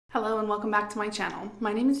Hello and welcome back to my channel.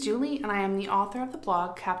 My name is Julie and I am the author of the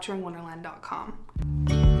blog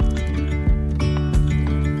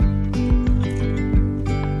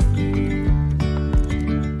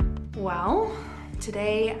CapturingWonderland.com. Well,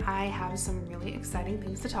 today I have some really exciting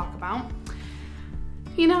things to talk about.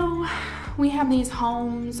 You know, we have these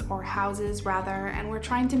homes or houses rather, and we're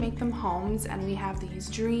trying to make them homes, and we have these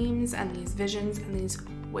dreams and these visions and these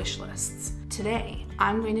wish lists. Today,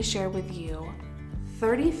 I'm going to share with you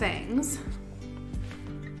 30 things,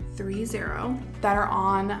 30, that are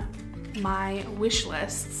on my wish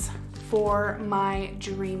lists for my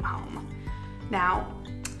dream home. Now,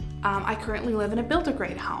 I currently live in a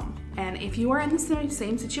build-a-grade home, and if you are in the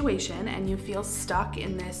same situation and you feel stuck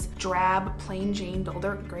in this drab, plain Jane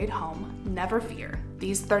builder-grade home, never fear.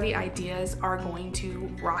 These 30 ideas are going to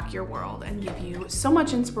rock your world and give you so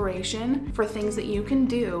much inspiration for things that you can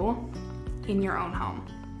do in your own home.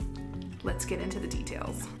 Let's get into the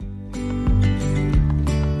details.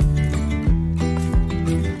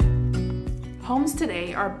 Homes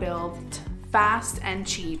today are built fast and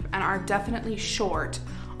cheap and are definitely short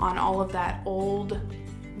on all of that old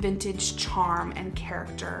vintage charm and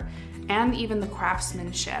character and even the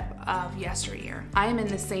craftsmanship of yesteryear. I am in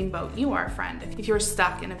the same boat you are, friend, if you're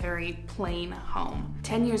stuck in a very plain home.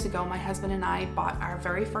 10 years ago, my husband and I bought our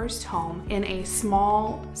very first home in a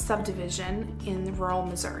small subdivision in rural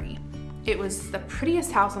Missouri. It was the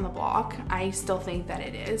prettiest house on the block. I still think that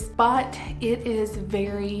it is, but it is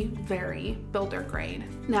very, very builder grade.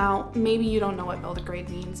 Now, maybe you don't know what builder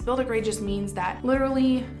grade means. Builder grade just means that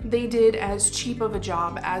literally they did as cheap of a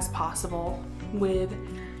job as possible with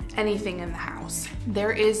anything in the house.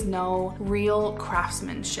 There is no real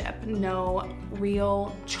craftsmanship, no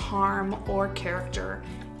real charm or character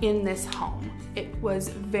in this home. It was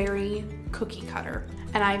very cookie cutter.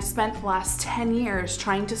 And I've spent the last 10 years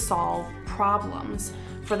trying to solve problems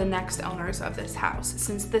for the next owners of this house,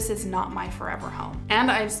 since this is not my forever home.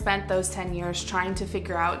 And I've spent those 10 years trying to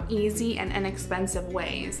figure out easy and inexpensive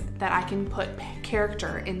ways that I can put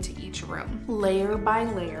character into each room, layer by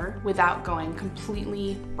layer, without going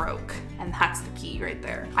completely broke. And that's the key right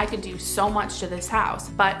there. I could do so much to this house,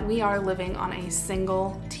 but we are living on a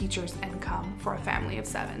single teacher's income for a family of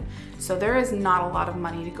 7. So there is not a lot of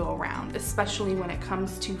money to go around, especially when it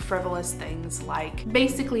comes to frivolous things like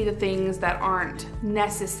basically the things that aren't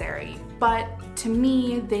necessary, but to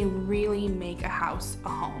me, they really make a house a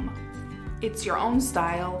home. It's your own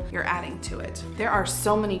style, you're adding to it. There are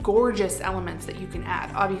so many gorgeous elements that you can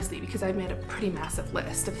add, obviously, because I've made a pretty massive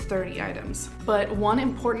list of 30 items. But one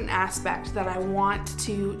important aspect that I want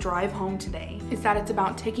to drive home today is that it's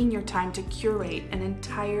about taking your time to curate an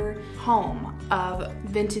entire home of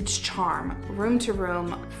vintage charm, room to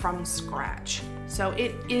room, from scratch. So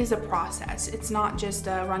it is a process. It's not just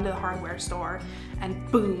a run to the hardware store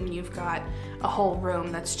and boom, you've got a whole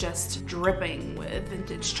room that's just dripping with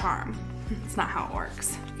vintage charm. It's not how it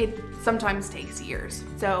works. It sometimes takes years.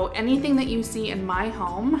 So anything that you see in my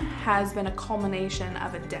home has been a culmination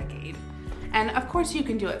of a decade. And of course you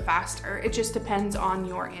can do it faster. It just depends on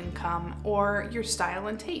your income or your style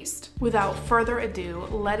and taste. Without further ado,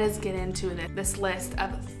 let us get into this list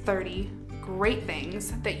of 30 great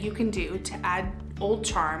things that you can do to add old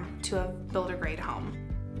charm to a builder grade home.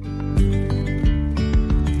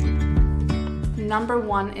 Number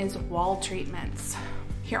 1 is wall treatments.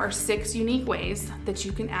 Here are 6 unique ways that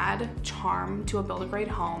you can add charm to a builder grade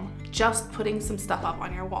home, just putting some stuff up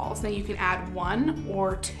on your walls. Now you can add 1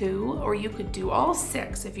 or 2, or you could do all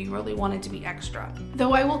 6 if you really wanted to be extra.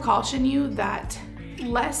 Though I will caution you that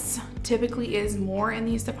less typically is more in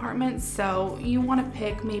these departments, so you want to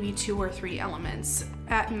pick maybe 2 or 3 elements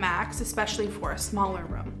at max, especially for a smaller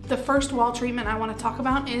room. The first wall treatment I want to talk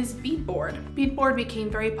about is beadboard. Beadboard became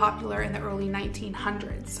very popular in the early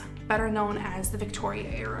 1900s, better known as the Victoria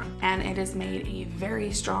era, and it has made a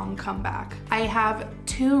very strong comeback. I have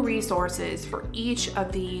 2 resources for each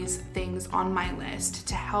of these things on my list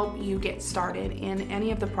to help you get started in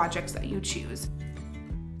any of the projects that you choose.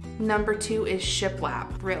 Number 2 is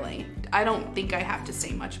shiplap. Really, I don't think I have to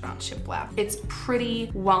say much about shiplap. It's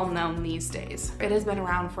pretty well known these days. It has been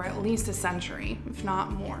around for at least a century, if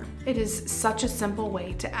not more. It is such a simple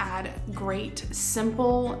way to add great,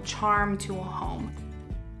 simple charm to a home.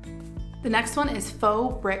 The next one is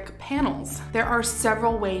faux brick panels. There are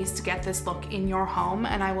several ways to get this look in your home,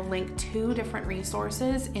 and I will link 2 different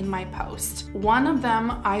resources in my post. One of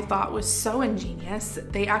them I thought was so ingenious.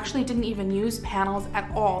 They actually didn't even use panels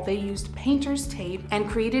at all. They used painter's tape and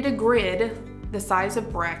created a grid the size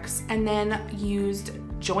of bricks, and then used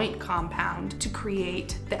joint compound to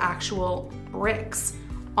create the actual bricks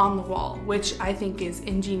on the wall, which I think is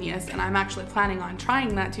ingenious, and I'm actually planning on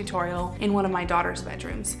trying that tutorial in one of my daughter's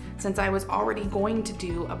bedrooms, since I was already going to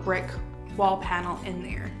do a brick wall panel in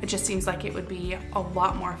there. It just seems like it would be a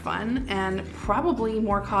lot more fun and probably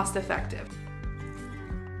more cost effective.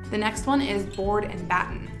 The next one is board and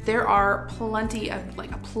batten. There are plenty of,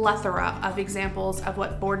 like a plethora of examples of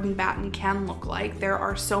what board and batten can look like. There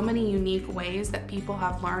are so many unique ways that people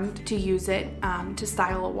have learned to use it to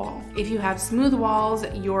style a wall. If you have smooth walls,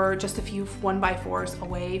 you're just a few 1x4s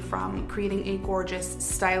away from creating a gorgeous,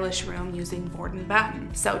 stylish room using board and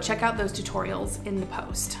batten. So check out those tutorials in the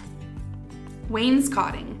post.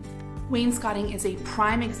 Wainscoting. Wainscoting is a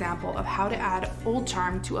prime example of how to add old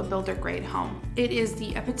charm to a builder-grade home. It is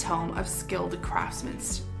the epitome of skilled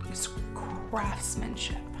craftsmanship.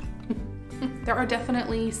 There are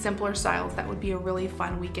definitely simpler styles that would be a really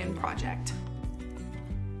fun weekend project.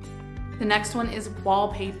 The next one is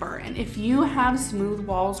wallpaper, and if you have smooth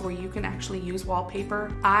walls where you can actually use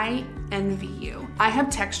wallpaper, I envy you. I have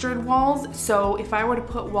textured walls, so if I were to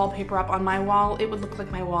put wallpaper up on my wall, it would look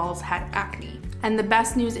like my walls had acne. And the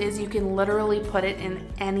best news is you can literally put it in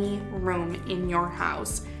any room in your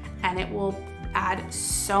house, and it will add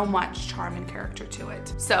so much charm and character to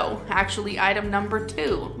it. So actually item number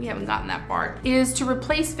 2, we haven't gotten that far, is to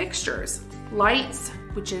replace fixtures. Lights,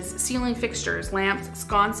 which is ceiling fixtures, lamps,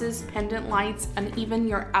 sconces, pendant lights, and even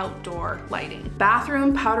your outdoor lighting.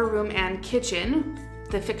 Bathroom, powder room, and kitchen,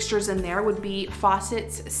 the fixtures in there would be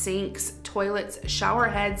faucets, sinks, toilets, shower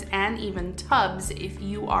heads, and even tubs if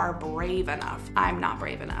you are brave enough. I'm not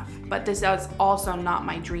brave enough, but this is also not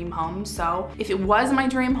my dream home, so if it was my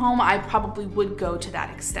dream home, I probably would go to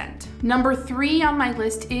that extent. Number 3 on my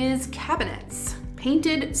list is cabinets.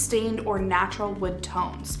 Painted, stained, or natural wood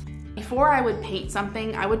tones. Before I would paint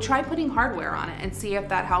something, I would try putting hardware on it and see if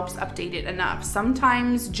that helps update it enough.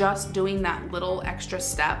 Sometimes just doing that little extra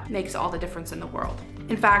step makes all the difference in the world.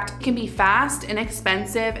 In fact, it can be fast,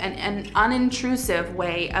 inexpensive, and an unintrusive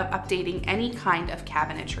way of updating any kind of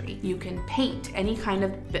cabinetry. You can paint any kind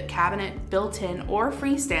of cabinet, built-in or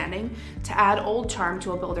freestanding, to add old charm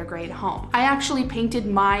to a builder-grade home. I actually painted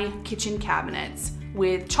my kitchen cabinets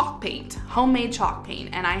with chalk paint, homemade chalk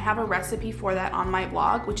paint, and I have a recipe for that on my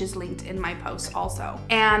blog, which is linked in my post also.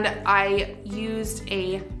 And I used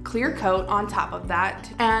a clear coat on top of that,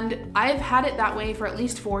 and I've had it that way for at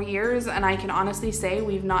least 4 years, and I can honestly say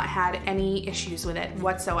we've not had any issues with it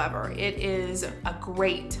whatsoever. It is a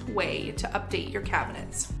great way to update your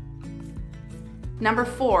cabinets. Number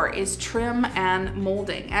 4 is trim and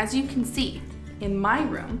molding. As you can see in my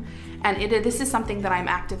room, and this is something that I'm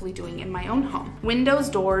actively doing in my own home. Windows,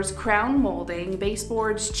 doors, crown molding,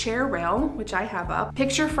 baseboards, chair rail, which I have up,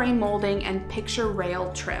 picture frame molding, and picture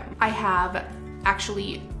rail trim. I have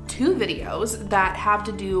actually 2 videos that have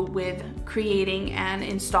to do with creating and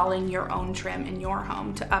installing your own trim in your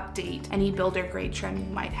home to update any builder grade trim you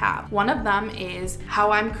might have. One of them is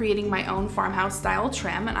how I'm creating my own farmhouse style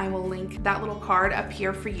trim, and I will link that little card up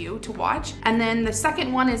here for you to watch. And then the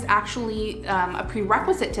second one is actually a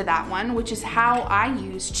prerequisite to that one, which is how I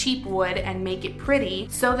use cheap wood and make it pretty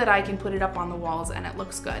so that I can put it up on the walls and it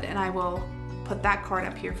looks good. And I will put that card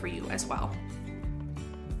up here for you as well.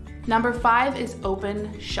 Number 5 is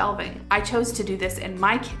open shelving. I chose to do this in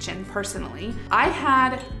my kitchen personally. I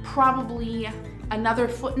had probably another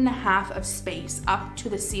 1.5 feet of space up to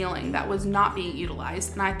the ceiling that was not being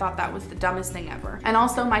utilized, and I thought that was the dumbest thing ever. And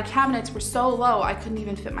also my cabinets were so low I couldn't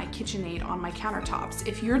even fit my KitchenAid on my countertops.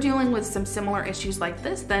 If you're dealing with some similar issues like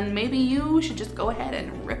this, then maybe you should just go ahead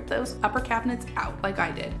and rip those upper cabinets out like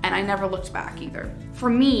I did. And I never looked back either. For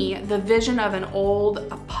me, the vision of an old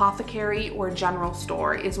apothecary or general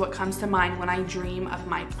store is what comes to mind when I dream of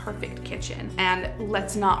my perfect kitchen. And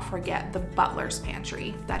let's not forget the butler's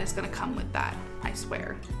pantry that is gonna come with that, I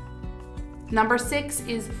swear. Number 6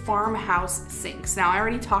 is farmhouse sinks. Now I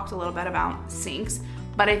already talked a little bit about sinks,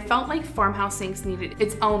 but I felt like farmhouse sinks needed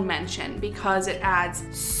its own mention because it adds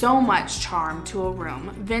so much charm to a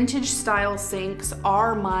room. Vintage style sinks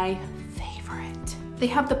are my favorite. They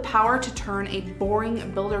have the power to turn a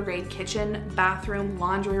boring builder grade kitchen, bathroom,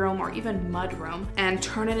 laundry room, or even mud room and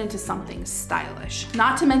turn it into something stylish.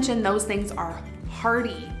 Not to mention those things are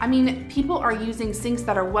hardy. I mean, people are using sinks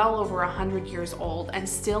that are well over 100 years old and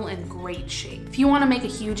still in great shape. If you want to make a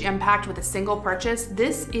huge impact with a single purchase,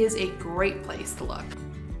 this is a great place to look.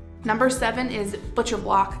 Number 7 is butcher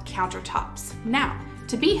block countertops. Now,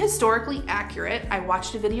 to be historically accurate, I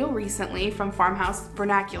watched a video recently from Farmhouse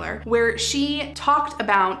Vernacular where she talked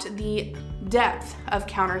about the depth of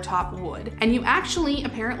countertop wood. And you actually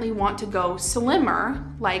apparently want to go slimmer,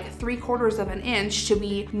 like 3/4 of an inch, to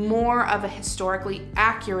be more of a historically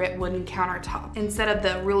accurate wooden countertop instead of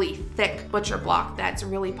the really thick butcher block that's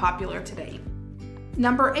really popular today.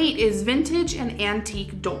 Number 8 is vintage and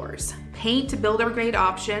antique doors. Paint builder grade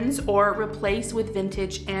options or replace with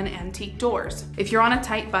vintage and antique doors. If you're on a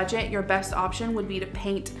tight budget, your best option would be to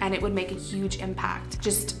paint, and it would make a huge impact.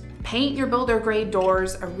 Just paint your builder grade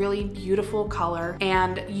doors a really beautiful color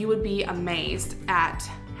and you would be amazed at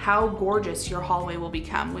how gorgeous your hallway will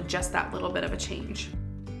become with just that little bit of a change.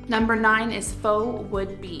 Number 9 is faux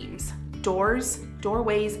wood beams. Doors,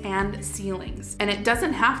 doorways, and ceilings. And it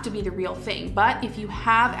doesn't have to be the real thing, but if you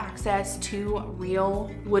have access to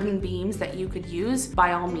real wooden beams that you could use,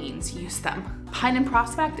 by all means, use them. Pine and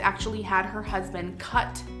Prospect actually had her husband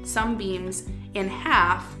cut some beams in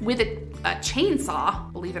half with a chainsaw,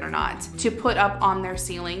 believe it or not, to put up on their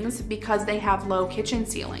ceilings because they have low kitchen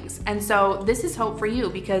ceilings. And so this is hope for you,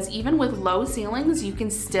 because even with low ceilings, you can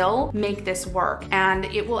still make this work, and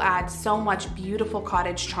it will add so much beautiful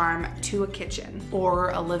cottage charm to a kitchen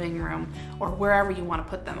or a living room or wherever you want to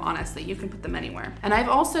put them. Honestly, you can put them anywhere. And I've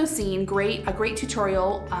also seen a great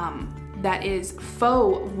tutorial that is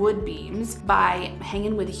faux wood beams by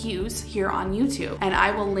Hanging with Hughes here on YouTube, and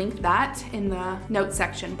I will link that in the notes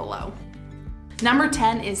section below. Number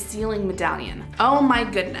 10 is ceiling medallion. Oh my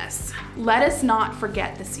goodness. Let us not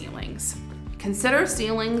forget the ceilings. Consider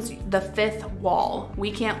ceilings the 5th wall.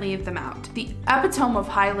 We can't leave them out. The epitome of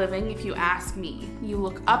high living, if you ask me. You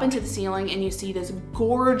look up into the ceiling and you see this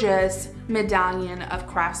gorgeous medallion of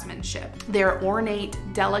craftsmanship. They're ornate,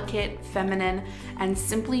 delicate, feminine, and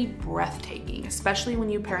simply breathtaking, especially when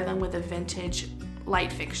you pair them with a vintage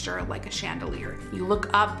light fixture like a chandelier. You look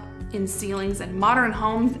up in ceilings in modern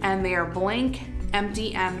homes and they are blank,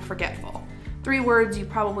 empty, and forgetful. 3 words you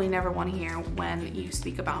probably never want to hear when you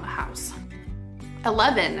speak about a house.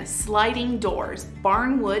 11, sliding doors,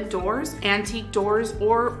 barnwood doors, antique doors,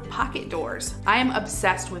 or pocket doors. I am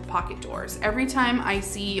obsessed with pocket doors. Every time I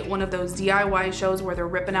see one of those DIY shows where they're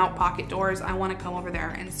ripping out pocket doors, I want to come over there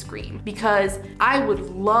and scream, because I would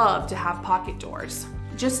love to have pocket doors.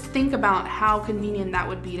 Just think about how convenient that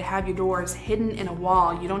would be to have your doors hidden in a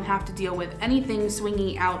wall. You don't have to deal with anything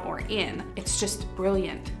swinging out or in. It's just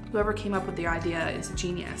brilliant. Whoever came up with the idea is a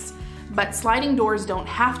genius. But sliding doors don't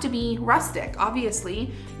have to be rustic.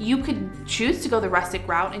 Obviously, you could choose to go the rustic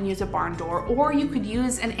route and use a barn door, or you could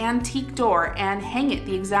use an antique door and hang it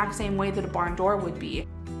the exact same way that a barn door would be.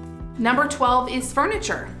 Number 12 is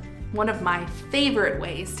furniture. One of my favorite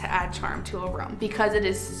ways to add charm to a room, because it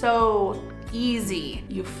is so easy.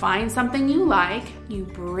 You find something you like, you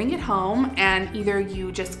bring it home, and either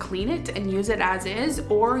you just clean it and use it as is,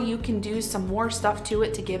 or you can do some more stuff to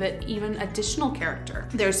it to give it even additional character.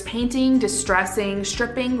 There's painting, distressing,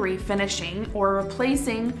 stripping, refinishing, or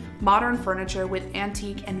replacing modern furniture with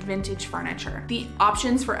antique and vintage furniture. The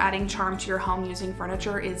options for adding charm to your home using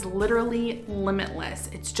furniture is literally limitless.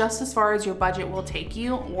 It's just as far as your budget will take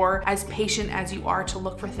you, or as patient as you are to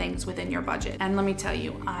look for things within your budget. And let me tell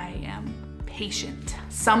you, I am patient.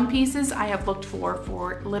 Some pieces I have looked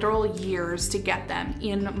for literal years to get them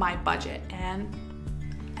in my budget, and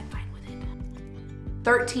I'm fine with it.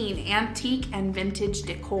 13, antique and vintage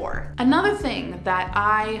decor. Another thing that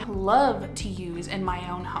I love to use in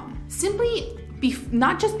my own home. Simply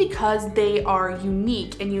not just because they are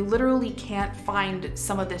unique and you literally can't find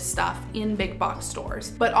some of this stuff in big box stores,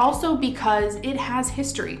 but also because it has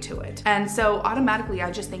history to it. And so automatically I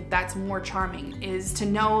just think that's more charming, is to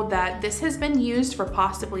know that this has been used for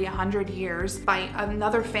possibly 100 years by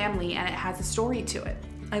another family and it has a story to it.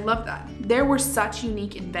 I love that. There were such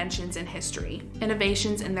unique inventions in history,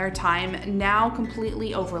 innovations in their time, now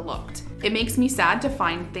completely overlooked. It makes me sad to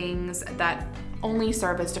find things that only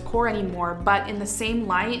serve as decor anymore, but in the same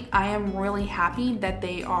light, I am really happy that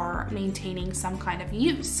they are maintaining some kind of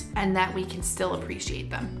use and that we can still appreciate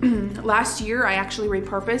them. Last year, I actually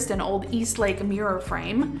repurposed an old Eastlake mirror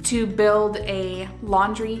frame to build a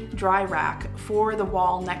laundry dry rack for the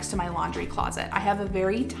wall next to my laundry closet. I have a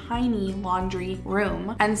very tiny laundry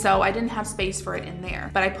room, and so I didn't have space for it in there,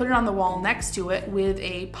 but I put it on the wall next to it with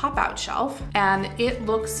a pop-out shelf, and it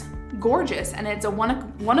looks gorgeous, and it's a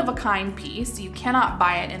one-of-a-kind piece. You cannot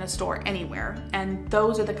buy it in a store anywhere, and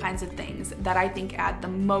those are the kinds of things that I think add the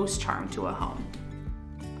most charm to a home.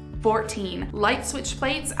 14, light switch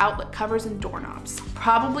plates, outlet covers, and doorknobs.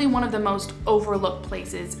 Probably one of the most overlooked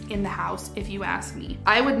places in the house, if you ask me.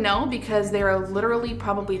 I would know because they're literally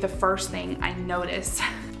probably the first thing I notice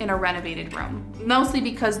in a renovated room, mostly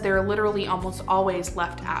because they're literally almost always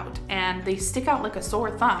left out and they stick out like a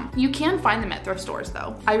sore thumb. You can find them at thrift stores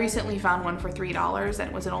though. I recently found one for $3 and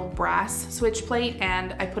it was an old brass switch plate,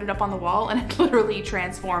 and I put it up on the wall and it literally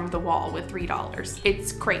transformed the wall with $3.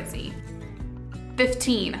 It's crazy.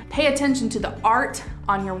 15, pay attention to the art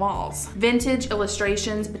on your walls. Vintage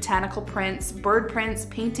illustrations, botanical prints, bird prints,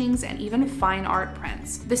 paintings, and even fine art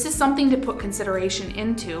prints. This is something to put consideration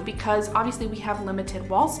into because obviously we have limited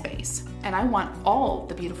wall space and I want all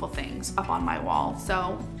the beautiful things up on my wall,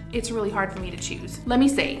 so it's really hard for me to choose. Let me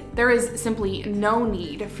say, there is simply no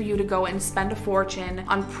need for you to go and spend a fortune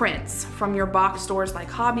on prints from your box stores like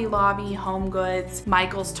Hobby Lobby, Home Goods,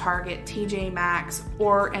 Michael's, Target, TJ Maxx,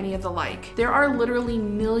 or any of the like. There are literally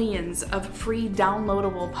millions of free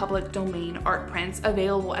downloadable public domain art prints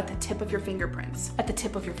available at the tip of your fingerprints. At the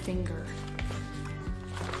tip of your finger.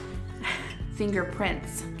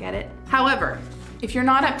 Fingerprints, get it? However, if you're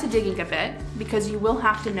not up to digging a bit, because you will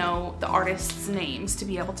have to know the artists' names to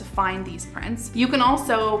be able to find these prints, you can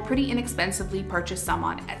also pretty inexpensively purchase some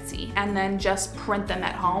on Etsy and then just print them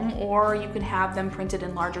at home, or you can have them printed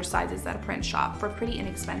in larger sizes at a print shop for pretty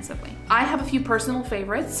inexpensively. I have a few personal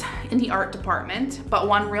favorites in the art department, but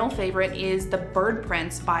one real favorite is the bird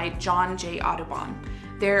prints by John J. Audubon.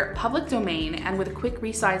 They're public domain and with a quick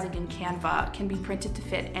resizing in Canva can be printed to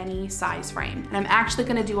fit any size frame. And I'm actually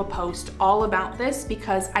gonna do a post all about this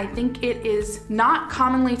because I think it is not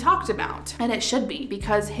commonly talked about, and it should be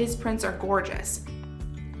because his prints are gorgeous.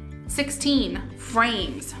 16,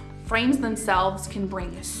 frames. Frames themselves can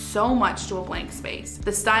bring so much to a blank space.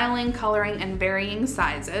 The styling, coloring, and varying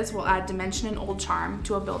sizes will add dimension and old charm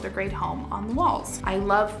to a builder-grade home on the walls. I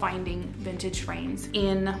love finding vintage frames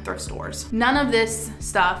in thrift stores. None of this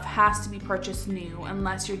stuff has to be purchased new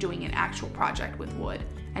unless you're doing an actual project with wood.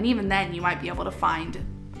 And even then, you might be able to find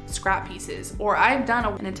scrap pieces. Or I've done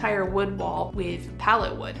an entire wood wall with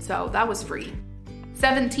pallet wood, so that was free.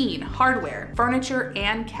 17, hardware, furniture,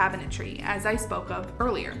 and cabinetry, as I spoke of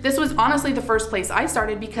earlier. This was honestly the first place I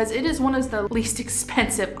started because it is one of the least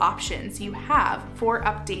expensive options you have for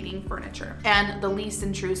updating furniture and the least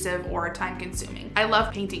intrusive or time consuming. I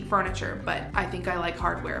love painting furniture, but I think I like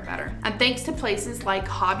hardware better. And thanks to places like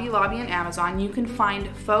Hobby Lobby and Amazon, you can find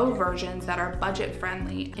faux versions that are budget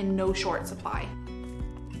friendly in no short supply.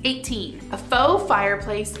 18, a faux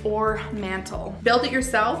fireplace or mantle. Build it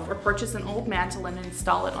yourself or purchase an old mantle and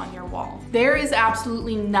install it on your wall. There is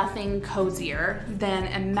absolutely nothing cozier than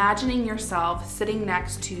imagining yourself sitting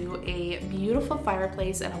next to a beautiful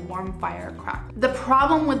fireplace and a warm fire crackling. The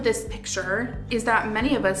problem with this picture is that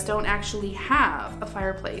many of us don't actually have a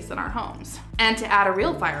fireplace in our homes. And to add a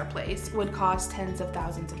real fireplace would cost tens of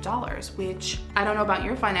thousands of dollars, which I don't know about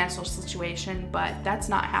your financial situation, but that's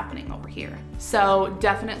not happening over here. So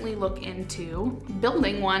definitely look into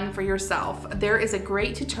building one for yourself. There is a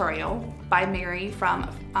great tutorial by Mary from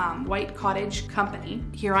White Cottage Company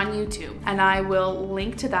here on YouTube, and I will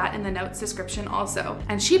link to that in the notes description also.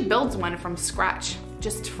 And she builds one from scratch,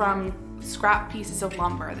 just from scrap pieces of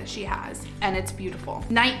lumber that she has, and it's beautiful.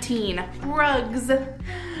 19, rugs,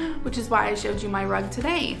 which is why I showed you my rug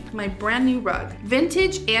today, my brand new rug.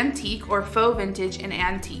 Vintage, antique, or faux vintage and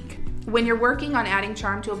antique. When you're working on adding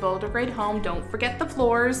charm to a builder-grade home, don't forget the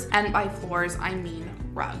floors, and by floors, I mean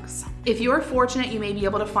rugs. If you are fortunate, you may be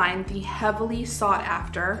able to find the heavily sought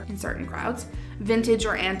after, in certain crowds, vintage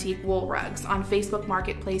or antique wool rugs on Facebook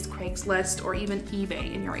Marketplace, Craigslist, or even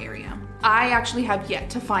eBay in your area. I actually have yet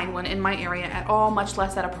to find one in my area at all, much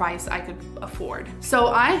less at a price I could afford. So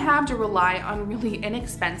I have to rely on really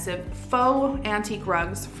inexpensive faux antique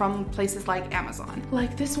rugs from places like Amazon,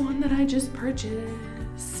 like this one that I just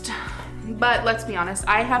purchased. But let's be honest,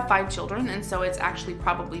 I have 5 children, and so it's actually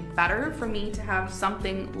probably better for me to have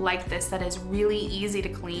something like this that is really easy to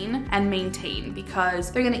clean and maintain,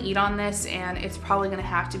 because they're gonna eat on this and it's probably gonna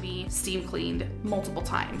have to be steam cleaned multiple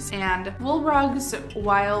times. And wool rugs,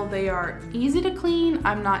 while they are easy to clean,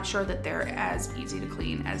 I'm not sure that they're as easy to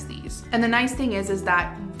clean as these. And the nice thing is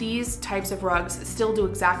that these types of rugs still do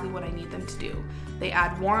exactly what I need them to do. They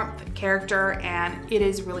add warmth, character, and it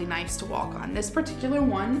is really nice to walk on. This particular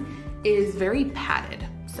one is very padded,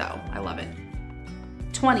 so I love it.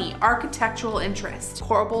 20, architectural interest.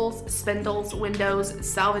 Corbels, spindles, windows,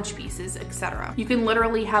 salvage pieces, etc. You can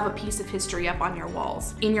literally have a piece of history up on your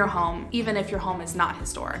walls in your home, even if your home is not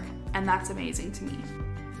historic, and that's amazing to me.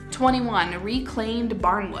 21, reclaimed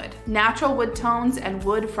barnwood. Natural wood tones and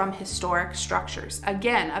wood from historic structures.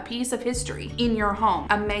 Again, a piece of history in your home.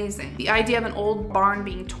 Amazing. The idea of an old barn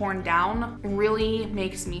being torn down really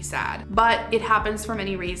makes me sad, but it happens for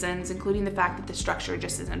many reasons, including the fact that the structure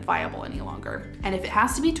just isn't viable any longer. And if it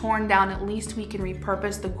has to be torn down, at least we can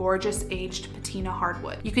repurpose the gorgeous aged patina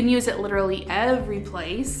hardwood. You can use it literally every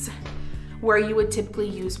place where you would typically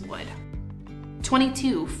use wood.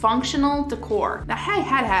 22, functional decor. Now, I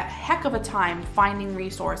had a heck of a time finding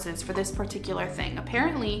resources for this particular thing.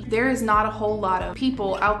 Apparently, there is not a whole lot of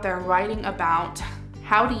people out there writing about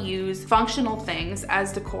how to use functional things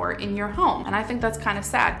as decor in your home. And I think that's kind of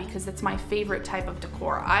sad because it's my favorite type of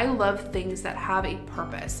decor. I love things that have a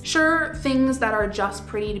purpose. Sure, things that are just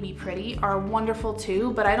pretty to be pretty are wonderful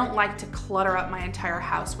too, but I don't like to clutter up my entire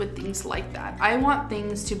house with things like that. I want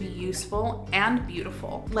things to be useful and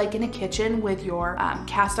beautiful, like in a kitchen with your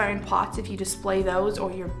cast iron pots if you display those,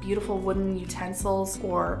 or your beautiful wooden utensils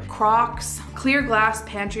or crocks, clear glass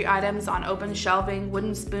pantry items on open shelving,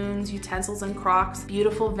 wooden spoons, utensils and crocks,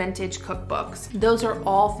 beautiful vintage cookbooks. Those are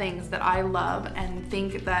all things that I love and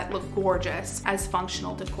think that look gorgeous as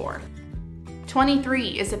functional decor.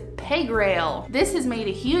 23 is a peg rail. This has made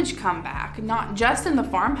a huge comeback, not just in the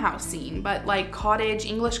farmhouse scene, but like cottage,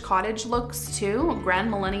 English cottage looks too, grand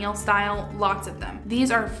millennial style, lots of them. These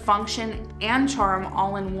are function and charm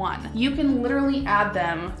all in one. You can literally add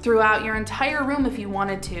them throughout your entire room if you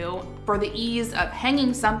wanted to, for the ease of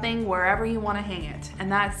hanging something wherever you want to hang it,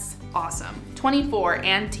 and that's awesome. 24,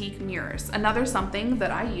 antique mirrors. Another something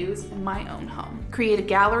that I use in my own home. Create a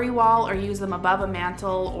gallery wall or use them above a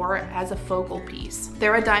mantle or as a focal piece.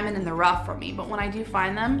 They're a diamond in the rough for me, but when I do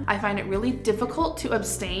find them, I find it really difficult to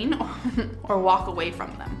abstain or walk away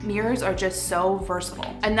from them. Mirrors are just so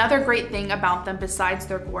versatile. Another great thing about them besides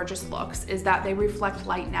their gorgeous looks is that they reflect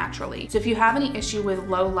light naturally. So if you have any issue with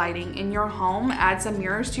low lighting in your home, add some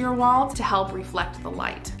mirrors to your wall to help reflect the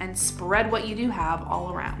light and spread what you do have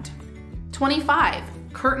all around. 25,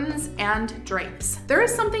 curtains and drapes. There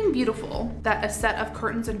is something beautiful that a set of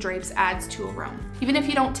curtains and drapes adds to a room. Even if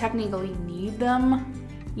you don't technically need them,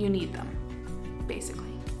 you need them, basically.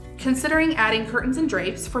 Considering adding curtains and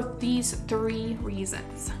drapes for these 3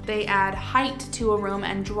 reasons. They add height to a room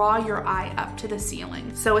and draw your eye up to the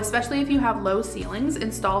ceiling. So especially if you have low ceilings,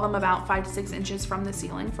 install them about 5 to 6 inches from the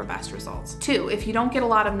ceiling for best results. 2, if you don't get a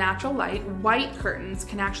lot of natural light, white curtains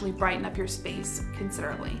can actually brighten up your space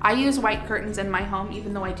considerably. I use white curtains in my home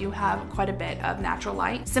even though I do have quite a bit of natural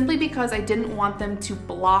light, simply because I didn't want them to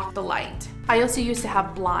block the light. I also used to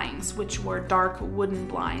have blinds, which were dark wooden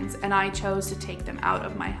blinds, and I chose to take them out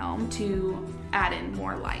of my home to add in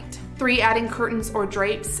more light. 3, adding curtains or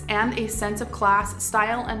drapes and a sense of class,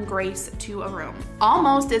 style, and grace to a room.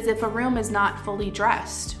 Almost as if a room is not fully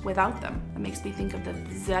dressed without them. It makes me think of the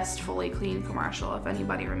Zestfully Clean commercial, if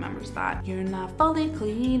anybody remembers that. You're not fully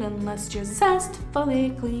clean unless you're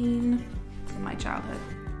zestfully clean. In my childhood.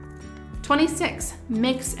 26,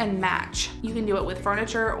 mix and match. You can do it with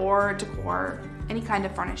furniture or decor, any kind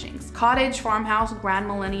of furnishings. Cottage, farmhouse, grand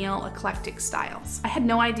millennial, eclectic styles. I had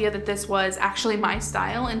no idea that this was actually my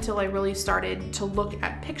style until I really started to look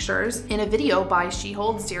at pictures in a video by She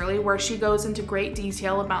Holds Dearly where she goes into great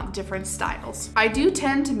detail about different styles. I do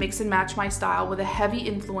tend to mix and match my style with a heavy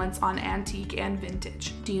influence on antique and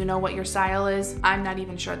vintage. Do you know what your style is? I'm not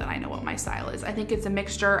even sure that I know what my style is. I think it's a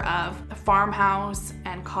mixture of farmhouse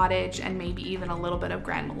and cottage and maybe even a little bit of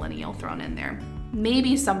grand millennial thrown in there.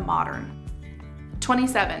 Maybe some modern.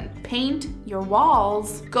 27, paint your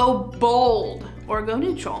walls. Go bold or go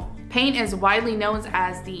neutral. Paint is widely known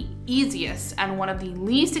as the easiest and one of the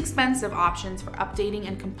least expensive options for updating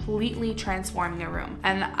and completely transforming a room.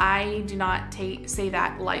 And I do not say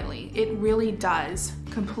that lightly. It really does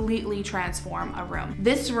completely transform a room.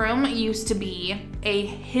 This room used to be a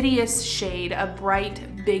hideous shade of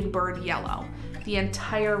bright Big Bird yellow. The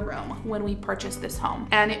entire room when we purchased this home,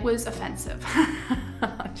 and it was offensive.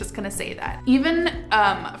 I'm just gonna say that. Even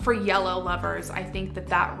for yellow lovers, I think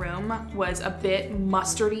that room was a bit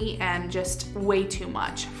mustardy and just way too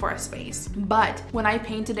much for a space. But when I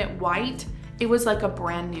painted it white, it was like a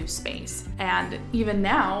brand new space. And even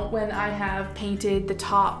now, when I have painted the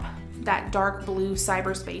top, that dark blue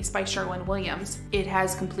cyberspace by Sherwin-Williams, it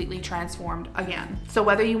has completely transformed again. So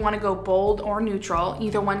whether you want to go bold or neutral,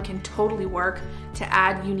 either one can totally work to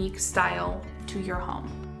add unique style to your home.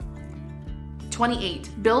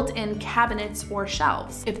 28, built-in cabinets or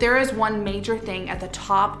shelves. If there is one major thing at the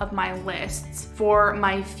top of my lists for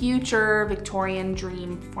my future Victorian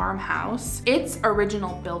dream farmhouse, it's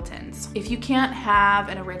original built-ins. If you can't have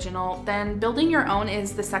an original, then building your own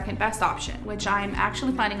is the second best option, which I'm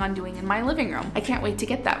actually planning on doing in my living room. I can't wait to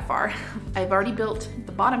get that far. I've already built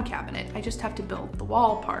the bottom cabinet. I just have to build the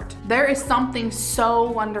wall part. There is something so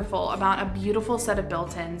wonderful about a beautiful set of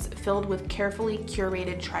built-ins filled with carefully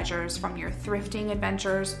curated treasures from your thrifting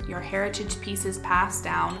adventures, your heritage pieces passed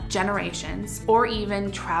down generations, or even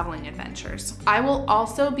traveling adventures. I will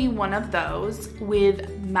also be one of those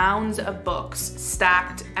with mounds of books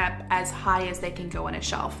stacked up as high as they can go in a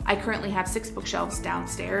shelf. I currently have 6 bookshelves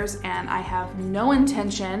downstairs, and I have no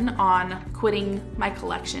intention on quitting my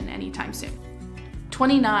collection anytime soon.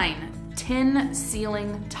 29. Tin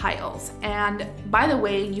ceiling tiles. And by the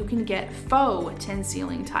way, you can get faux tin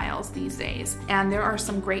ceiling tiles these days, and there are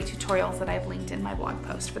some great tutorials that I've linked in my blog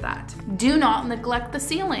post for that. Do not neglect the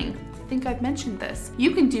ceiling. I think I've mentioned this.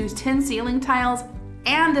 You can do tin ceiling tiles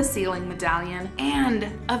and a ceiling medallion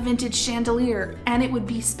and a vintage chandelier, and it would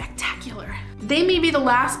be spectacular. They may be the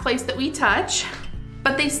last place that we touch,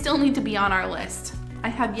 but they still need to be on our list. I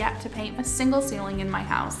have yet to paint a single ceiling in my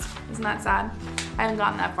house. Isn't that sad? I haven't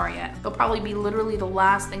gotten that far yet. It'll probably be literally the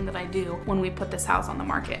last thing that I do when we put this house on the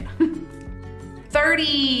market.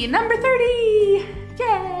 30, number 30,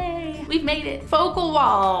 yay! We've made it. Focal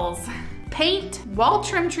walls. Paint, wall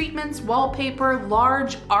trim treatments, wallpaper,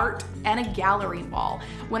 large art, and a gallery wall.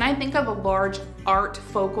 When I think of a large art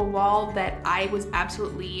focal wall that I was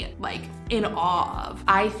absolutely like in awe of,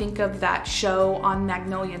 I think of that show on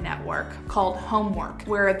Magnolia Network called Homework,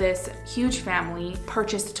 where this huge family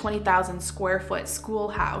purchased a 20,000 square foot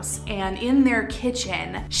schoolhouse, and in their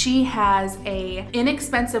kitchen, she has a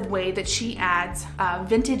inexpensive way that she adds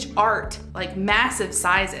vintage art, like massive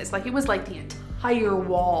sizes. Like it was like the entire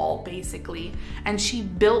wall basically, and she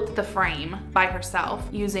built the frame by herself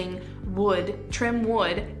using wood, trim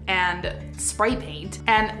wood, and spray paint.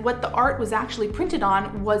 And what the art was actually printed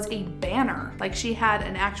on was a banner. Like she had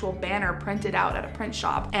an actual banner printed out at a print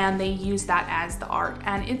shop, and they used that as the art,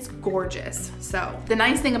 and it's gorgeous. So the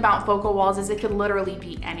nice thing about focal walls is it could literally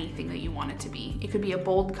be anything that you want it to be. It could be a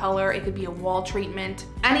bold color, it could be a wall treatment,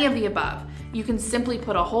 any of the above. You can simply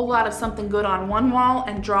put a whole lot of something good on one wall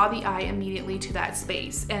and draw the eye immediately to that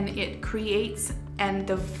space, and it creates and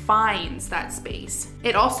defines that space.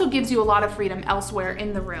 It also gives you a lot of freedom elsewhere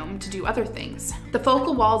in the room to do other things. The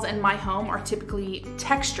focal walls in my home are typically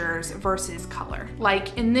textures versus color.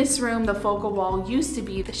 Like in this room, the focal wall used to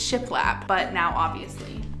be the shiplap, but now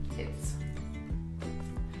obviously it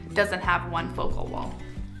doesn't have one focal wall.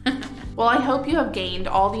 Well, I hope you have gained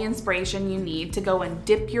all the inspiration you need to go and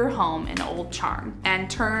dip your home in old charm and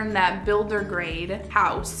turn that builder grade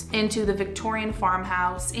house into the Victorian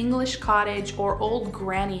farmhouse, English cottage, or old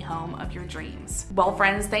granny home of your dreams. Well,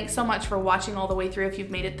 friends, thanks so much for watching all the way through if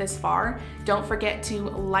you've made it this far. Don't forget to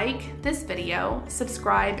like this video,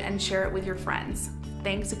 subscribe, and share it with your friends.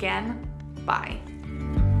 Thanks again. Bye.